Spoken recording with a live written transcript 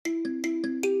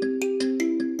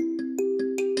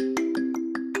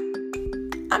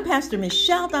Pastor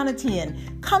Michelle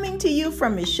Donatian, coming to you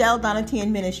from Michelle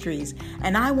Donatian Ministries,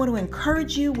 and I want to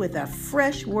encourage you with a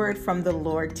fresh word from the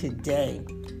Lord today.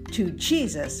 To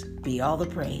Jesus be all the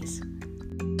praise.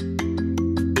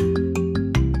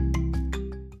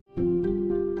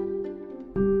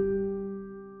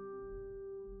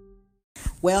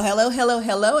 Well,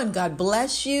 hello, and God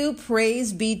bless you.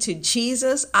 Praise be to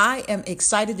Jesus. I am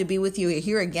excited to be with you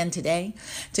here again today.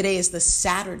 Today is the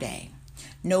Saturday,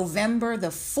 November the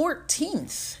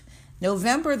 14th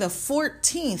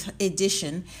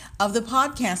edition of the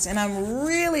podcast, and I'm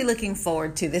really looking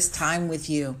forward to this time with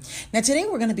you. Now, today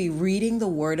we're going to be reading the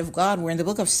Word of God. We're in the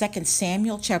book of 2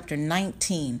 Samuel, chapter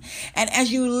 19. And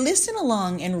as you listen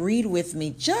along and read with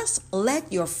me, just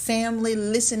let your family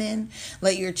listen in.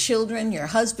 Let your children, your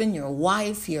husband, your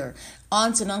wife, your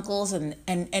aunts and uncles, and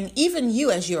even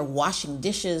you as you're washing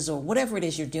dishes or whatever it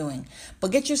is you're doing.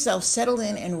 But get yourself settled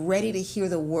in and ready to hear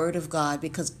the Word of God,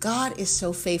 because God is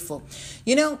so faithful.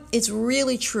 You know, it's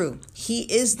really true. He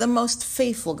is the most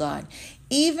faithful God.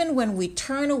 Even when we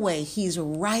turn away, He's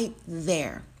right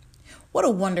there. What a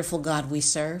wonderful God we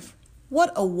serve.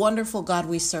 What a wonderful God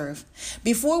we serve.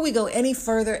 Before we go any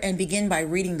further and begin by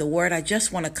reading the Word, I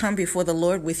just want to come before the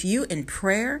Lord with you in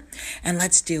prayer, and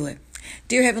let's do it.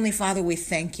 Dear Heavenly Father, we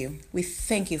thank you. We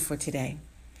thank you for today.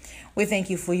 We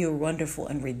thank you for your wonderful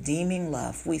and redeeming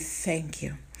love. We thank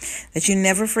you that you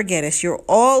never forget us. You're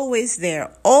always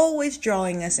there, always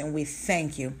drawing us, and we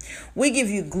thank you. We give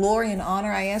you glory and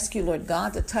honor. I ask you, Lord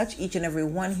God, to touch each and every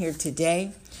one here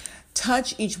today.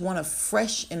 Touch each one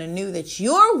afresh and anew, that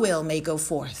your will may go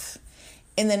forth.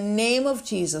 In the name of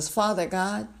Jesus, Father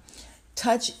God,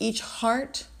 touch each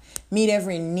heart, meet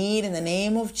every need in the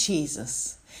name of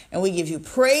Jesus. And we give you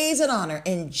praise and honor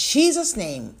in Jesus'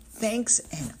 name. Thanks,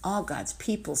 and all God's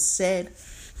people said,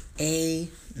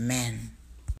 amen.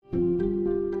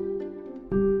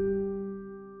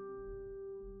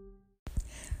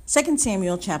 2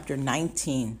 Samuel chapter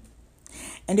 19.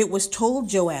 And it was told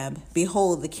Joab,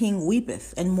 behold, the king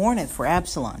weepeth and mourneth for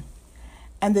Absalom.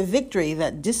 And the victory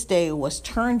that this day was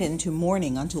turned into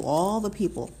mourning unto all the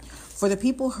people. For the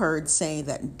people heard say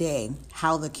that day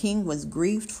how the king was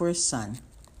grieved for his son.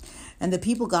 And the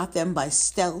people got them by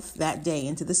stealth that day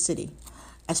into the city,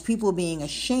 as people being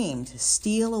ashamed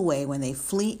steal away when they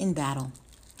flee in battle.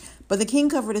 But the king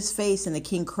covered his face, and the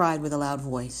king cried with a loud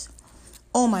voice,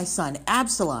 O my son,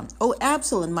 Absalom! O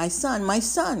Absalom, my son, my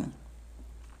son!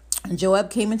 And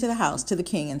Joab came into the house to the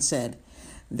king and said,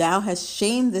 Thou hast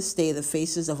shamed this day the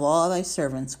faces of all thy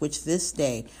servants, which this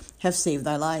day have saved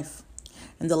thy life,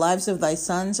 and the lives of thy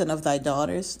sons and of thy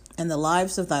daughters, and the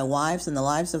lives of thy wives, and the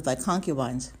lives of thy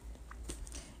concubines,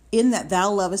 in that thou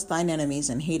lovest thine enemies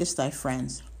and hatest thy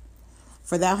friends.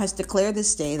 For thou hast declared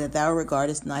this day that thou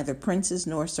regardest neither princes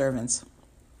nor servants.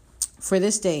 For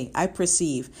this day I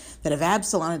perceive that if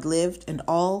Absalom had lived and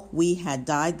all we had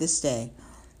died this day,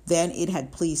 then it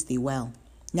had pleased thee well.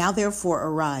 Now therefore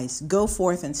arise, go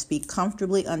forth and speak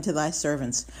comfortably unto thy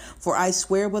servants. For I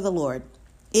swear by the Lord,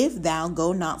 if thou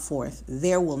go not forth,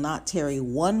 there will not tarry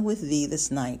one with thee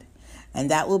this night. And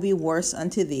that will be worse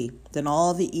unto thee than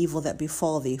all the evil that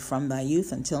befall thee from thy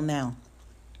youth until now.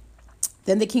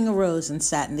 Then the king arose and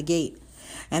sat in the gate.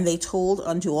 And they told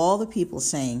unto all the people,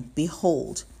 saying,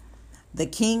 Behold, the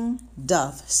king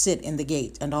doth sit in the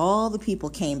gate. And all the people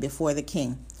came before the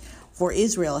king, for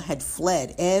Israel had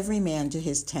fled every man to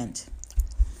his tent.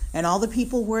 And all the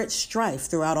people were at strife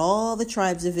throughout all the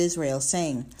tribes of Israel,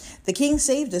 saying, The king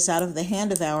saved us out of the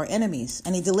hand of our enemies,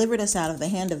 and he delivered us out of the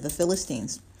hand of the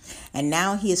Philistines. And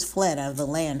now he is fled out of the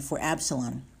land for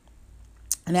Absalom.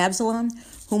 And Absalom,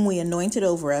 whom we anointed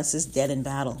over us, is dead in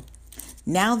battle.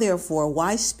 Now therefore,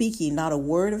 why speak ye not a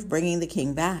word of bringing the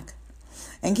king back?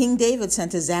 And King David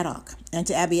sent to Zadok and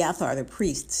to Abiathar the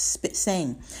priest,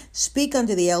 saying, Speak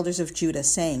unto the elders of Judah,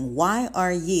 saying, Why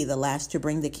are ye the last to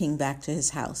bring the king back to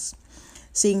his house?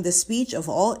 Seeing the speech of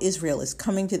all Israel is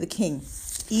coming to the king,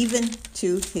 even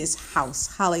to his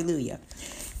house. Hallelujah.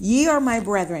 Ye are my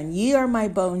brethren, ye are my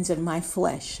bones and my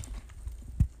flesh.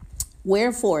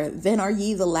 Wherefore then are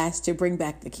ye the last to bring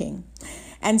back the king?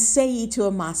 And say ye to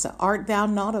Amasa, Art thou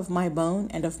not of my bone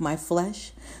and of my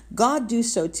flesh? God do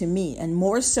so to me, and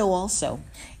more so also,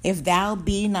 if thou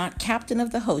be not captain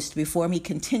of the host before me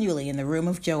continually in the room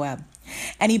of Joab.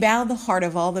 And he bowed the heart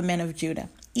of all the men of Judah,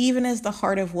 even as the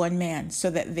heart of one man, so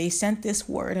that they sent this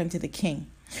word unto the king,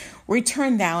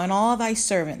 Return thou and all thy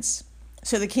servants.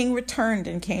 So the king returned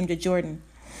and came to Jordan.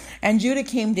 And Judah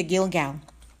came to Gilgal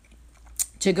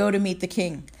to go to meet the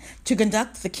king, to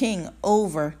conduct the king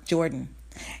over Jordan.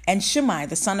 And Shimei,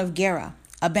 the son of Gera,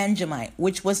 a Benjamite,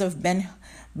 which was of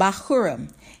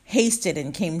Ben-Bahurim, hasted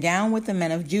and came down with the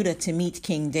men of Judah to meet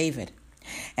King David.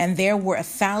 And there were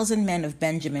 1,000 men of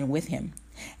Benjamin with him.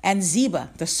 And Ziba,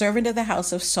 the servant of the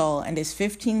house of Saul, and his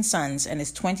 15 sons and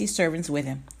his 20 servants with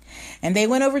him. And they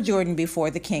went over Jordan before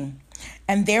the king.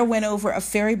 And there went over a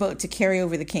ferry boat to carry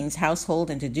over the king's household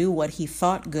and to do what he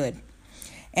thought good.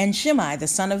 And Shimei, the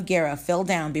son of Gera, fell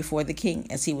down before the king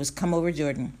as he was come over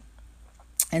Jordan,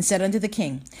 and said unto the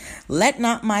king, Let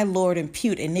not my lord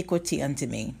impute iniquity unto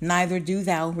me, neither do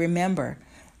thou remember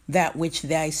that which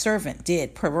thy servant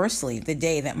did perversely the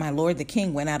day that my lord the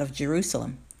king went out of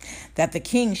Jerusalem, that the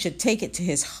king should take it to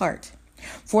his heart.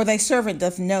 For thy servant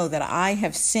doth know that I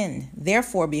have sinned.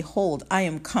 Therefore, behold, I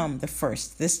am come the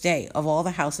first this day of all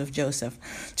the house of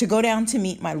Joseph, to go down to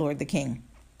meet my lord the king.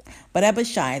 But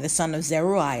Abishai, the son of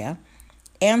Zeruiah,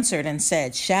 answered and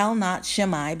said, Shall not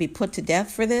Shimei be put to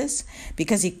death for this,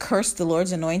 because he cursed the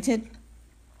Lord's anointed?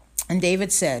 And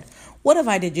David said, What have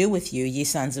I to do with you, ye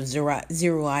sons of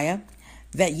Zeruiah,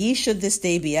 that ye should this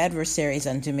day be adversaries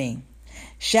unto me?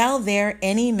 Shall there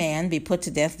any man be put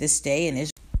to death this day in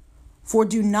Israel? For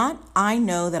do not I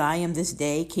know that I am this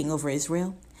day king over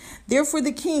Israel? Therefore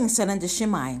the king said unto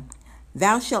Shimei,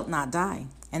 Thou shalt not die.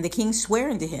 And the king sware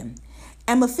unto him.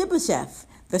 And Mephibosheth,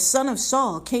 the son of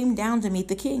Saul, came down to meet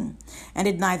the king, and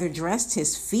had neither dressed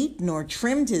his feet, nor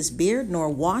trimmed his beard, nor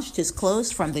washed his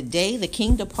clothes from the day the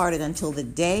king departed until the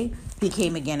day he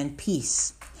came again in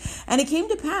peace. And it came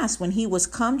to pass, when he was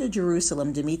come to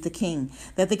Jerusalem to meet the king,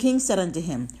 that the king said unto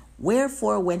him,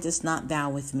 Wherefore wentest not thou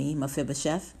with me,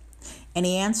 Mephibosheth? And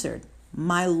he answered,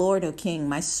 My lord, O king,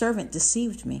 my servant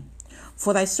deceived me.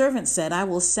 For thy servant said, I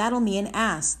will saddle me an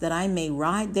ass, that I may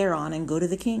ride thereon and go to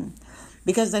the king,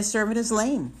 because thy servant is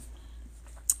lame.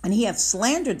 And he hath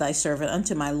slandered thy servant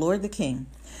unto my lord the king.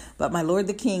 But my lord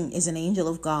the king is an angel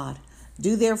of God.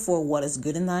 Do therefore what is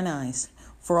good in thine eyes.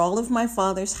 For all of my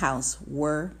father's house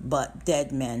were but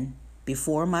dead men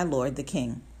before my lord the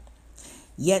king.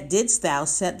 Yet didst thou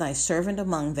set thy servant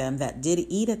among them that did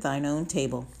eat at thine own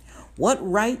table. What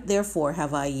right therefore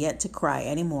have I yet to cry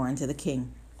any more unto the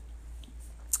king?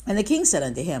 And the king said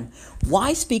unto him,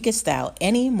 Why speakest thou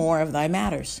any more of thy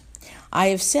matters? I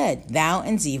have said, Thou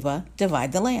and Ziba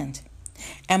divide the land.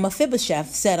 And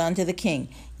Mephibosheth said unto the king,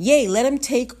 Yea, let him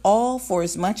take all, for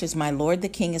as much as my lord the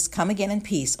king is come again in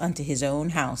peace unto his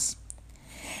own house.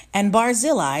 And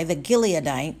Barzillai the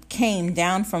Gileadite came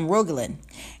down from Rogelim,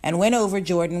 and went over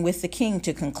Jordan with the king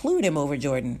to conclude him over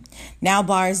Jordan. Now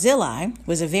Barzillai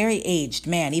was a very aged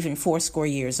man, even 80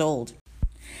 years old.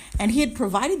 And he had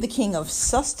provided the king of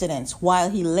sustenance while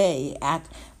he lay at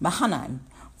Mahanaim,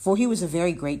 for he was a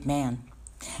very great man.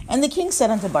 And the king said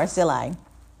unto Barzillai,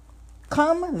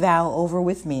 Come thou over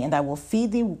with me, and I will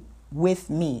feed thee with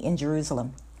me in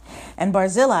Jerusalem. And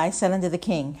Barzillai said unto the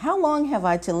king, How long have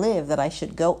I to live, that I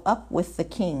should go up with the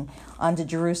king unto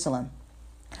Jerusalem?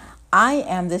 I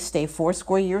am this day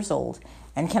 80 years old,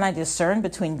 and can I discern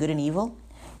between good and evil?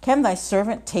 Can thy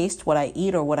servant taste what I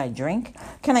eat or what I drink?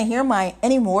 Can I hear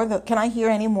any more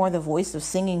the voice of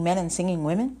singing men and singing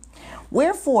women?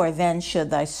 Wherefore then should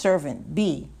thy servant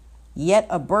be yet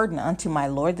a burden unto my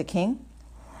lord the king?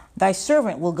 Thy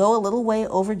servant will go a little way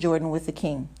over Jordan with the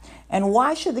king. And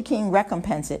why should the king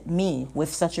recompense me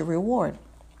with such a reward?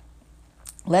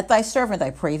 Let thy servant,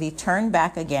 I pray thee, turn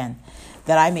back again,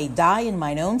 that I may die in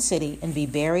mine own city, and be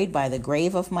buried by the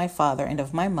grave of my father and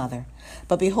of my mother.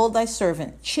 But behold thy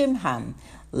servant Chimham,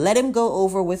 let him go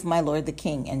over with my lord the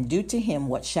king, and do to him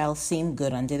what shall seem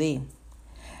good unto thee.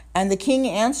 And the king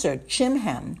answered,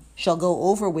 Chimham shall go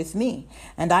over with me,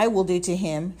 and I will do to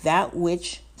him that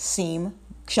which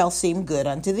shall seem good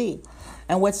unto thee.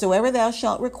 And whatsoever thou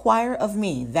shalt require of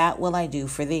me, that will I do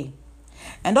for thee.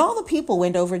 And all the people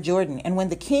went over Jordan. And when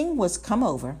the king was come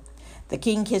over, the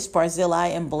king kissed Barzillai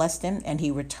and blessed him, and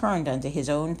he returned unto his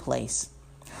own place.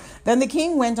 Then the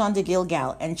king went on to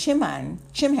Gilgal, and Chimham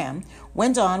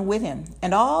went on with him.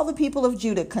 And all the people of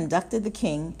Judah conducted the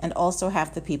king, and also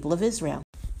half the people of Israel.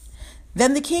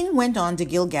 Then the king went on to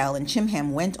Gilgal, and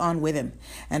Chimham went on with him.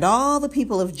 And all the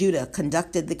people of Judah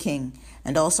conducted the king,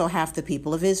 and also half the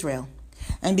people of Israel.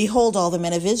 And behold, all the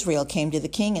men of Israel came to the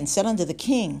king, and said unto the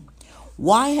king,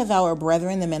 Why have our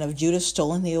brethren, the men of Judah,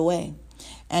 stolen thee away,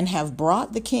 and have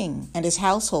brought the king and his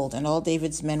household and all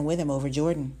David's men with him over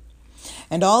Jordan?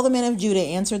 And all the men of Judah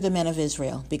answered the men of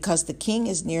Israel, Because the king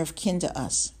is near of kin to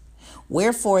us.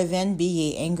 Wherefore then be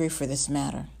ye angry for this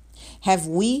matter? Have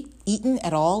we eaten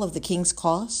at all of the king's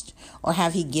cost, or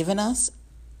have he given us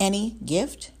any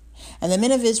gift? And the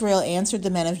men of Israel answered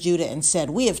the men of Judah and said,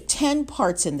 We have 10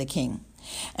 parts in the king,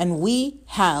 and we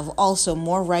have also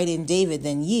more right in David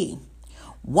than ye.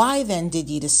 Why then did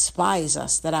ye despise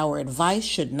us, that our advice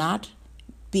should not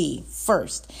be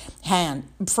first had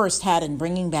in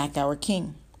bringing back our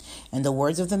king? And the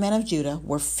words of the men of Judah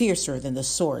were fiercer than the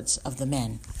swords of the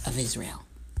men of Israel.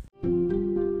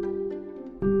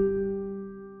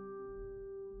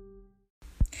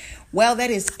 Well, that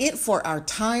is it for our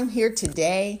time here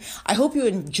today. I hope you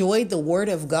enjoyed the Word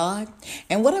of God.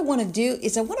 And what I want to do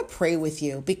is I want to pray with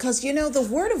you because, the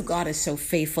Word of God is so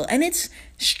faithful and it's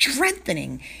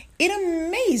strengthening. It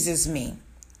amazes me.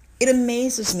 It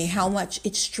amazes me how much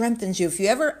it strengthens you. If you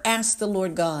ever ask the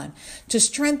Lord God to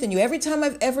strengthen you, every time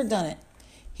I've ever done it,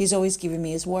 He's always given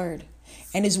me His Word.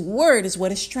 And His Word is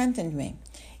what has strengthened me.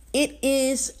 It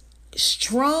is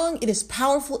strong, it is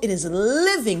powerful, it is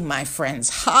living, my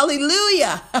friends.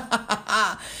 Hallelujah.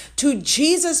 To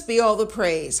Jesus be all the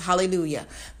praise. Hallelujah.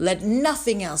 Let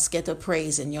nothing else get the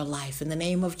praise in your life in the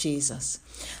name of Jesus.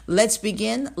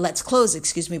 Let's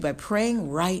close by praying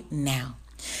right now.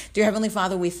 Dear Heavenly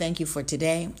Father, we thank you for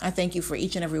today. I thank you for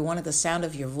each and every one at the sound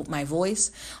of my voice.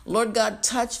 Lord God,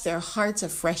 touch their hearts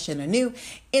afresh and anew.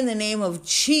 In the name of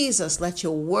Jesus, let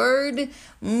your word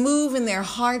move in their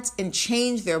hearts and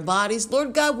change their bodies.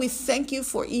 Lord God, we thank you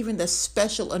for even the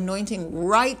special anointing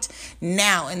right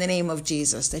now in the name of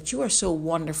Jesus, that you are so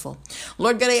wonderful.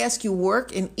 Lord God, I ask you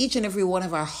work in each and every one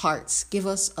of our hearts. Give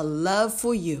us a love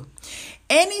for you.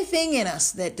 Anything in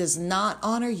us that does not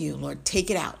honor you, Lord, take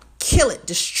it out. Kill it,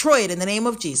 destroy it in the name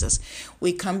of Jesus.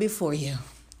 We come before you.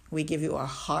 We give you our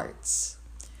hearts.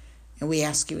 And we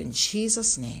ask you in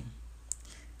Jesus' name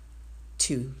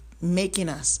to make in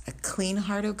us a clean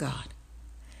heart, O God,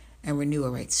 and renew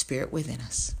a right spirit within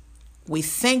us. We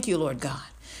thank you, Lord God.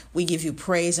 We give you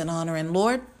praise and honor. And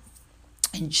Lord,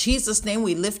 in Jesus' name,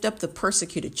 we lift up the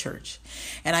persecuted church.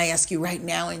 And I ask you right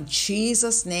now in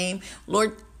Jesus' name,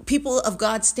 Lord, people of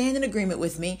God, stand in agreement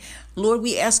with me. Lord,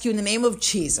 we ask you in the name of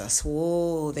Jesus,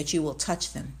 that you will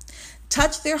touch them.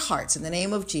 Touch their hearts in the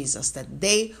name of Jesus, that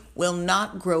they will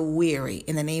not grow weary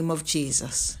in the name of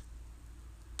Jesus.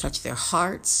 Touch their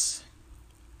hearts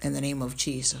in the name of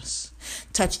Jesus.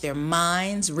 Touch their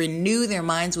minds, renew their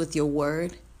minds with your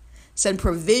word. Send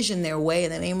provision their way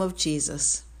in the name of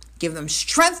Jesus. Give them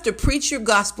strength to preach your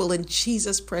gospel in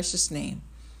Jesus' precious name.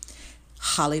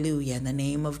 Hallelujah, in the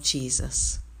name of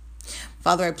Jesus.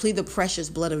 Father, I plead the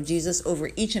precious blood of Jesus over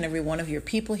each and every one of your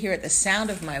people here at the sound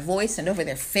of my voice, and over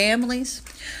their families,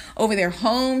 over their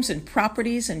homes and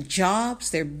properties and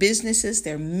jobs, their businesses,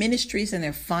 their ministries and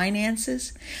their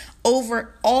finances,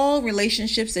 over all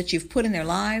relationships that you've put in their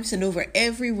lives, and over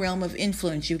every realm of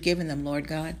influence you've given them, Lord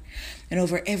God, and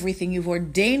over everything you've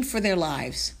ordained for their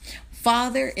lives.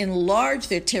 Father, enlarge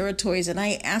their territories, and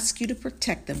I ask you to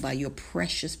protect them by your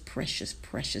precious, precious,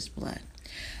 precious blood.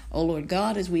 Oh, Lord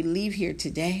God, as we leave here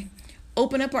today,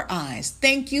 open up our eyes.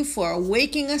 Thank you for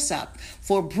waking us up,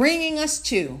 for bringing us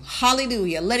to,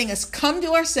 hallelujah, letting us come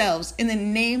to ourselves in the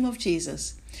name of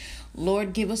Jesus.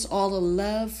 Lord, give us all a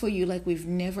love for you like we've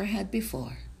never had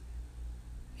before.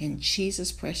 In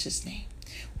Jesus' precious name,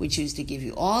 we choose to give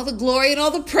you all the glory and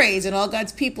all the praise, and all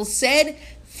God's people said,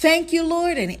 thank you,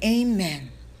 Lord, and amen.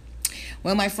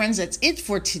 Well, my friends, that's it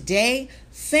for today.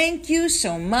 Thank you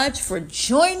so much for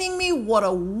joining me. What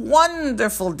a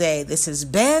wonderful day this has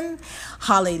been.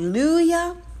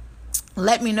 Hallelujah.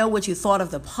 Let me know what you thought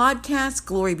of the podcast.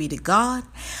 Glory be to God.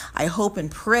 I hope and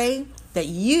pray that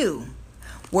you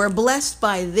were blessed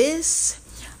by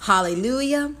this.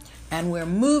 Hallelujah. And we're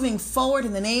moving forward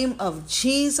in the name of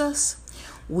Jesus.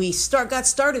 We got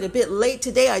started a bit late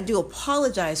today. I do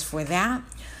apologize for that.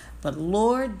 But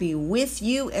Lord, be with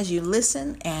you as you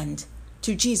listen, and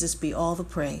to Jesus be all the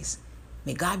praise.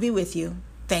 May God be with you.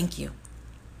 Thank you.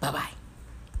 Bye-bye.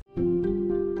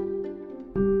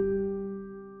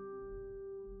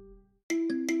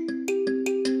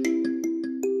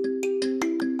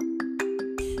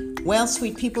 Well,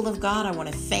 sweet people of God, I want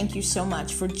to thank you so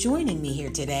much for joining me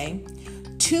here today.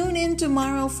 Tune in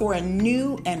tomorrow for a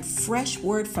new and fresh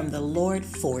word from the Lord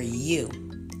for you.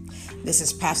 This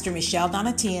is Pastor Michelle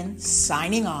Donatian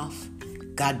signing off.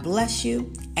 God bless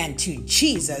you, and to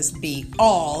Jesus be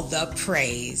all the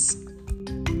praise.